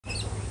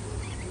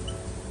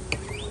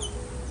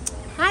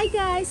Hi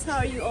guys, how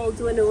are you all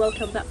doing, and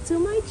welcome back to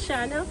my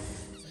channel.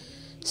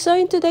 So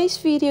in today's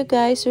video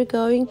guys, we're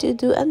going to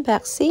do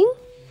unboxing,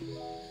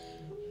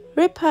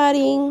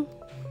 repotting,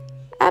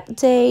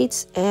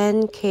 updates,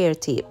 and care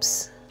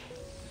tips.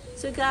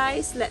 So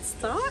guys, let's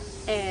start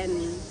and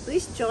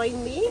please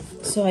join me.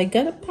 So I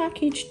got a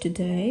package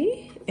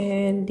today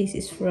and this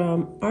is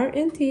from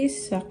R&T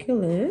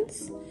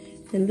Succulents,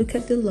 and look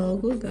at the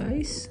logo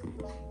guys.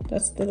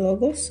 That's the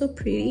logo, so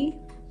pretty.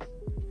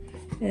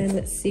 And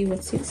let's see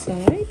what's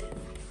inside.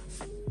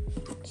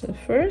 So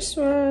first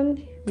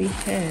one we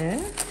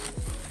have,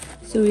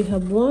 so we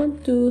have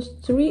 1, 2,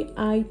 3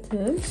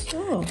 items.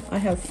 Oh, I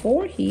have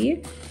 4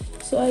 here,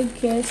 so I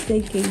guess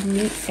they gave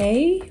me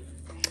a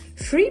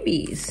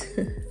freebies.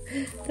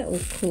 That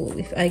was cool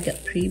if I got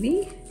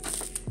freebie.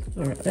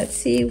 All right, let's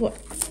see what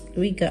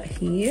we got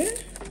here.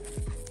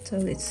 So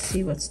let's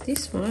see what's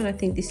this one. I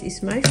think this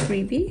is my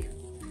freebie,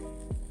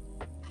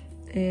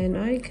 and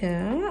I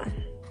got,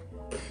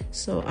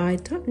 so I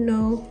don't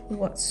know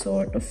what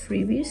sort of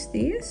freebie is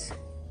this.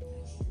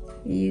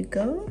 Here you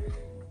go.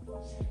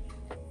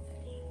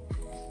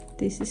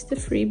 This is the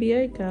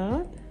freebie I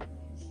got.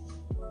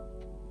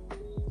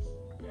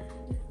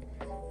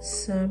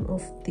 Some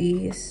of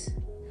these,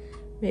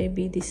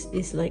 maybe this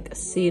is like a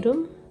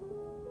serum,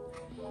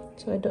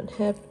 so I don't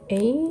have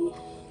any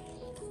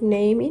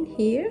name in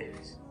here.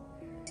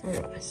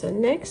 Alright, so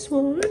next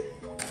one,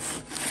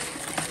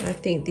 I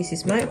think this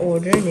is my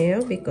order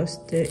now because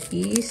there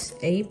is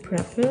a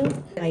proper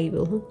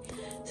label.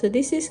 So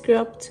this is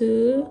Grub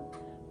 2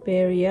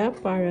 Beria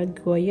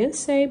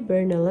Paraguayense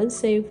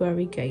Bernalense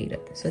variegated.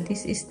 So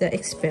this is the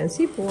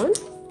expensive one.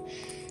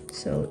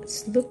 So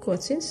let's look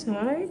what's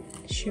inside.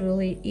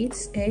 Surely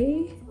it's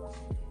a,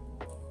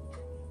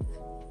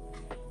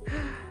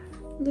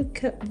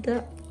 look at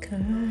that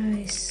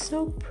guys,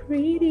 so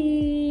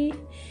pretty.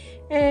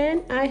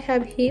 And I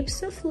have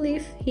heaps of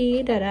leaf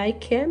here that I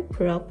can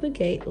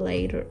propagate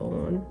later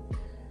on.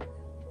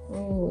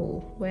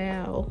 Oh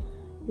wow,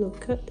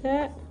 look at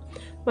that.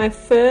 My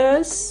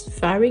first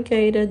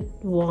variegated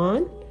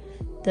one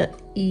that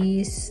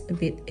is a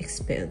bit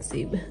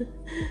expensive.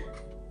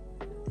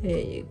 There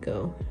you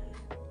go,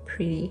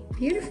 pretty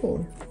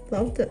beautiful,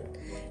 loved it,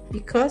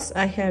 because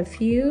I have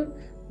few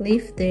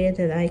leaf there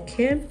that I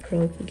can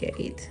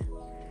propagate,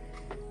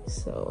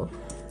 so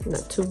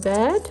not too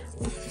bad.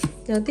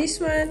 Now this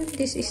one,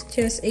 this is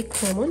just a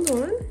common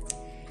one.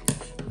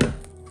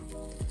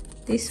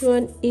 This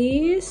one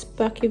is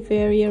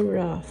Pachyvaria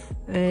rough,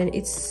 and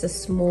it's a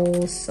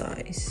small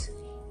size,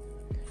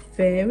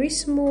 very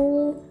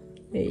small.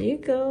 There you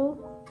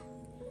go,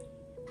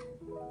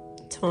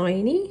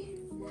 tiny.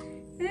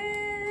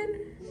 And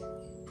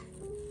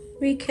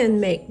we can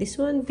make this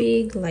one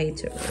big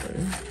later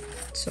on.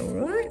 It's all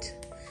right.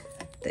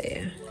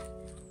 There.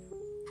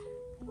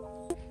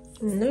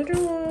 Another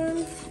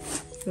one.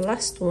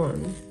 Last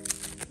one.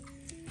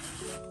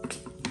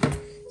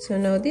 So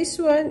now this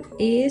one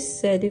is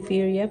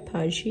Sediveria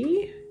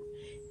pagi,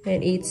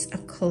 and it's a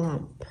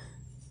clump.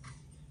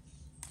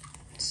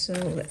 So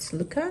let's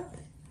look at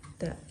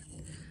that.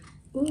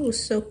 Ooh,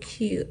 so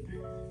cute.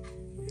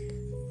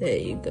 There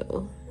you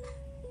go.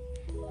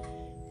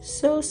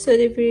 So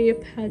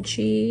Sediveria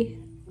pagi,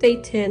 they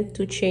tend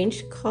to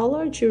change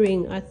color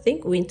during, I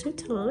think, winter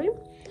time.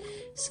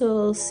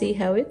 So see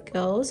how it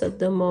goes. At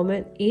the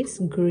moment it's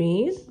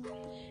green,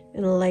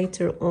 and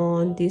later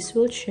on this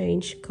will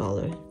change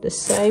color. The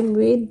same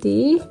with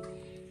the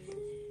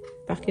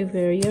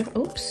Pachyvaria,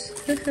 oops.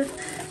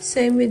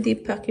 Same with the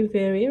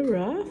Pachyvaria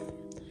rough.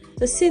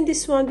 I've seen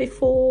this one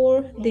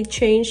before. They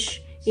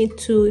change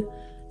into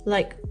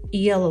like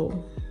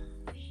yellow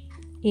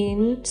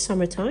in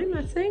summertime,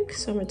 I think,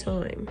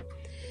 summertime.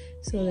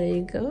 So there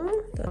you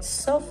go. That's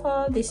so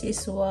far, this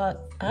is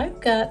what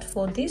I've got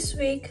for this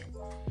week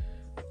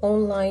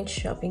online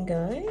shopping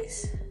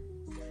guys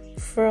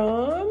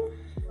from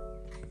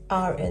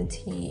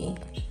R&T.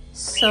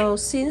 So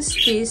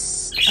since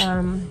this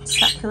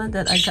succulent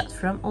that I got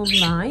from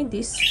online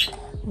this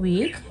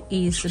week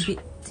is a bit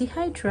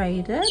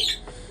dehydrated,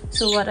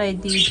 so what I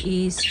did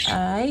is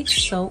I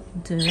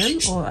soaked them,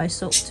 or I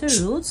soaked the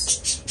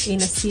roots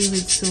in a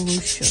seaweed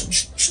solution.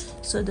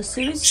 So the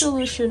seaweed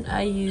solution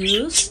I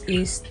use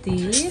is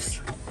this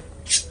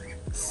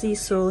sea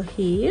salt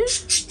here.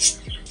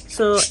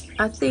 So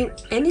I think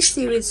any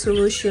seaweed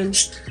solution,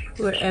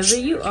 wherever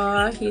you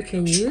are, you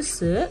can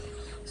use it.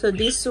 So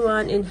this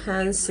one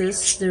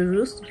enhances the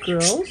root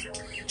growth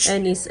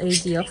and is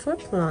ideal for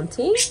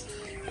planting,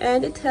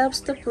 and it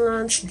helps the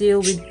plants deal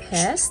with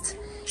pests,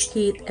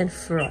 heat, and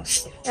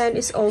frost, and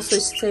it also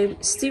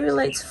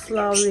stimulates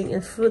flowering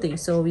and fruiting.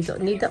 So we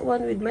don't need that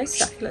one with my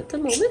succulent at the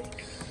moment.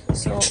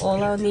 So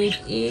all I need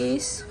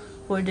is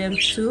for them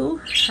to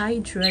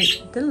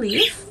hydrate the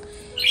leaf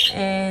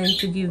and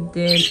to give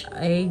them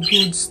a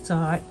good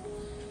start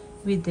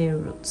with their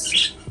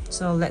roots.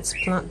 So let's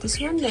plant this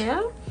one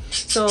now.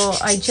 So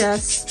I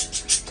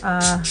just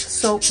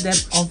soaked them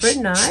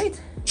overnight.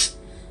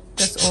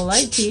 That's all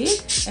I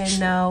did, and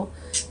now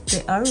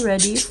they are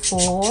ready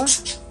for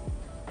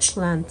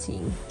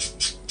planting.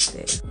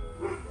 there.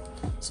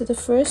 So the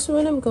first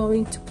one I'm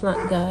going to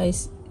plant,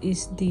 guys,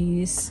 is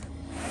this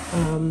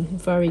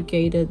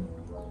variegated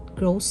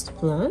growth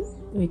plant,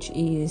 which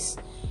is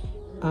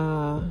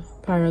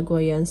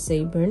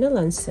Paraguayense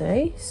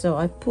bernalense. So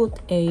I put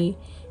a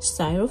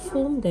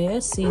styrofoam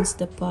there since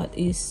the pot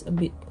is a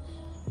bit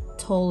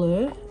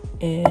taller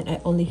and I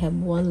only have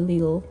one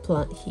little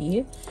plant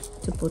here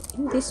to put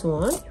in this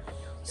one,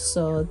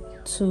 so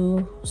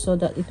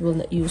that it will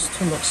not use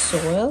too much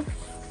soil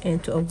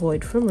and to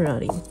avoid from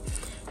rotting.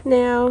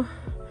 Now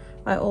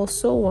I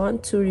also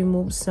want to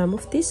remove some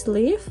of this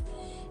leaf,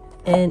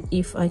 and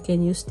if I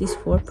can use this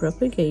for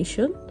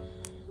propagation,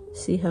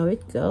 see how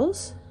it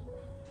goes.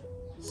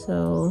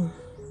 So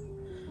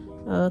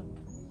I'll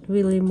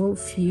remove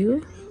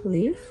few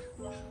leaf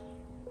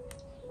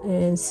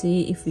and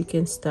see if we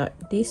can start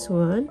this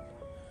one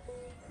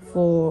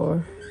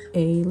for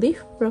a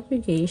leaf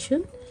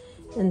propagation,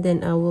 and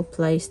then I will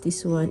place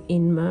this one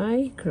in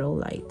my grow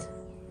light.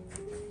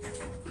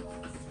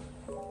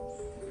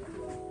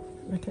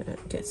 Okay,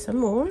 get some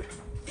more.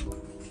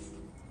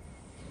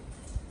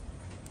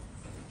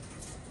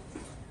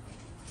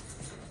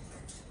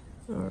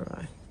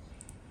 Alright,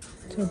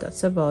 so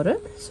that's about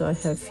it. So I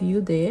have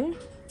few there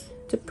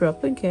to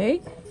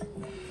propagate.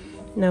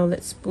 Now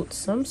let's put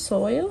some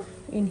soil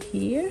in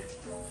here,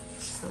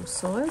 some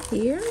soil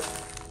here,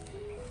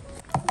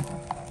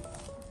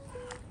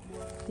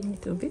 a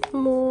little bit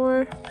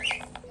more.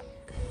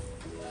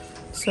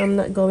 So I'm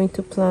not going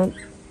to plant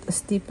a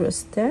steeper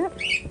step.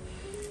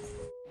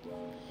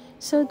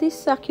 So this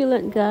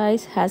succulent,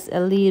 guys, has a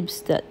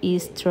leaves that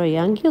is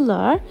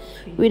triangular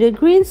with a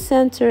green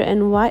center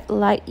and white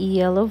light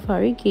yellow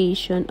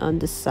variegation on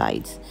the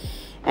sides.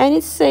 And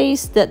it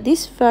says that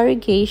this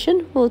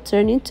variegation will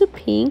turn into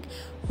pink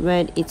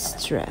when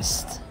it's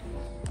stressed.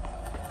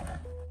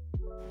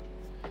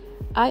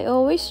 I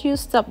always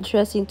use top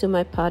dressing to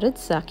my potted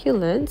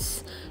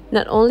succulents.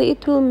 Not only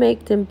it will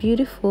make them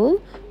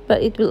beautiful,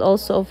 but it will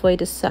also avoid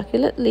the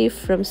succulent leaf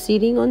from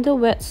sitting on the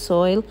wet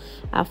soil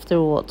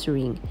after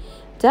watering.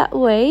 That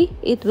way,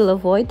 it will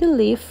avoid the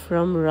leaf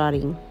from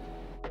rotting.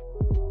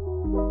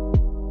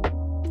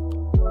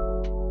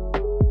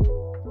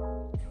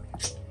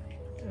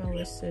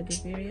 Our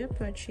Sativia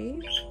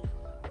Pachi.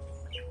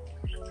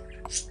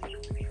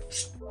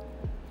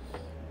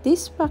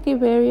 This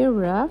Pachyveria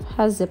ruff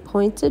has the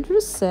pointed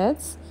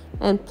rosettes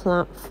and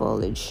plump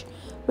foliage.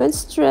 When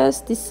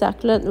stressed, this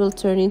succulent will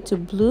turn into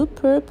blue,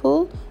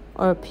 purple,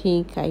 or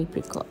pink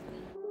apricot.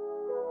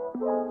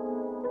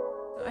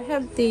 I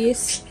have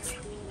these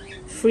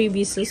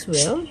freebies as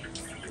well.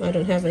 I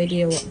don't have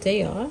idea what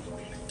they are.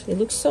 They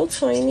look so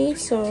tiny,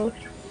 so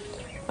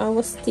I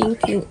was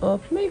thinking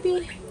of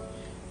maybe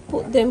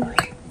put them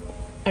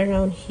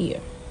around here.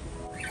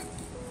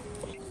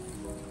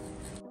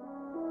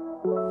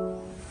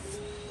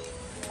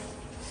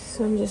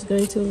 So I'm just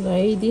going to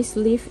lay this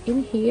leaf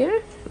in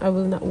here. I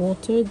will not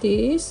water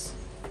this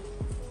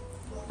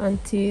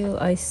until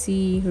I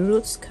see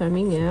roots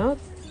coming out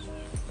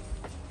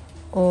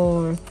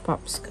or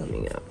pops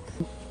coming out.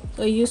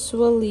 So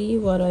usually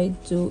what I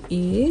do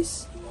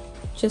is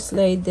just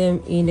lay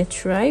them in a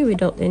tray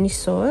without any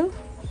soil,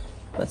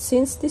 but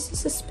since this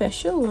is a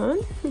special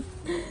one,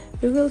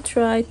 we will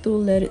try to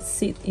let it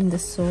sit in the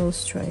soil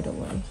straight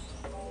away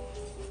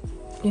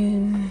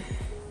and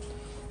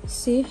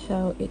see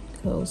how it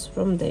goes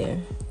from there.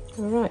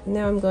 All right,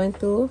 now I'm going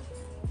to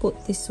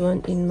put this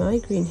one in my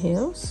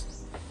greenhouse.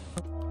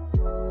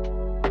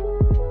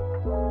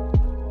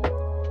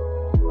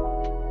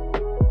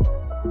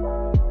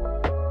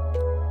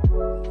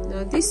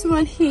 Now this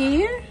one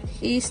here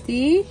is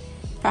the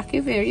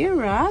Pachyveria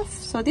ruff.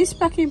 So this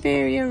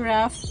Pachyveria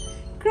ruff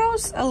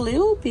grows a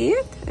little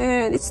bit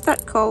and it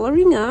starts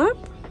coloring up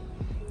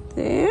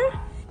there.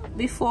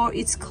 Before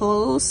it's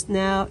closed,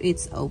 now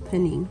it's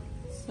opening.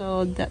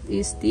 So that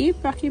is the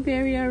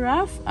Pachyveria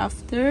ruff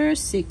after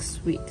 6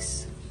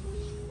 weeks.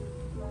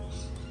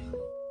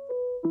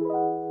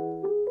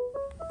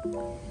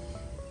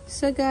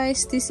 So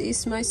guys, this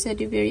is my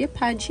Sativia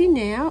Pagi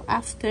now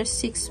after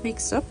 6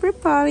 weeks of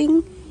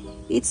repotting.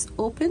 It's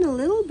open a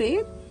little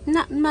bit,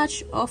 not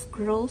much of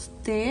growth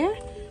there,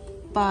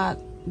 but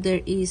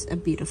there is a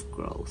bit of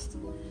growth.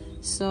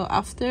 So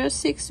after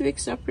 6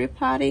 weeks of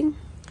repotting,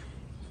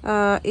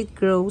 it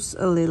grows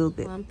a little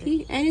bit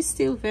lumpy and it's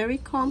still very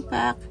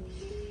compact,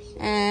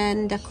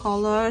 and the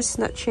color is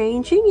not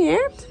changing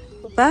yet,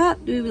 but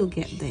we will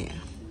get there.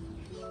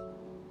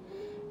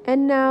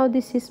 And now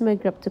this is my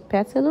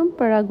Graptopetalum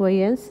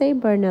Paraguayense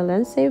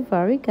bernalense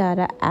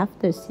variegata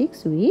after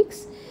 6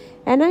 weeks,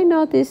 and I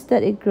noticed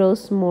that it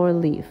grows more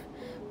leaf,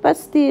 but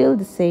still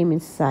the same in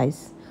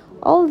size,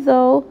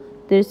 although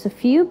there's a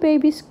few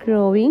babies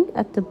growing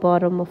at the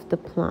bottom of the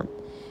plant,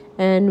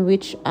 and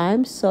which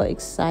I'm so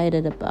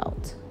excited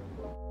about.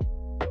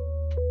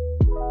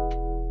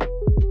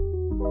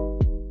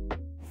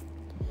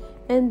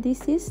 And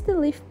this is the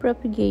leaf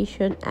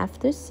propagation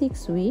after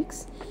 6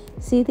 weeks,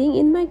 sitting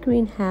in my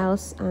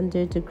greenhouse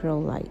under the grow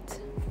light.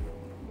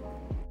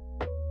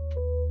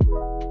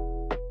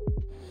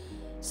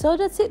 So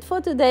that's it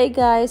for today,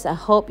 guys. I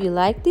hope you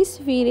liked this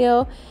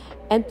video.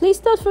 And please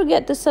don't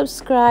forget to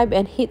subscribe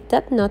and hit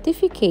that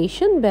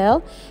notification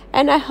bell.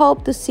 And I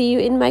hope to see you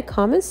in my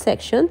comment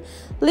section.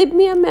 Leave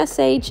me a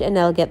message and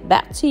I'll get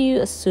back to you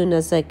as soon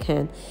as I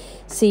can.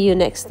 See you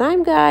next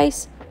time,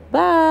 guys.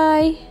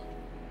 Bye.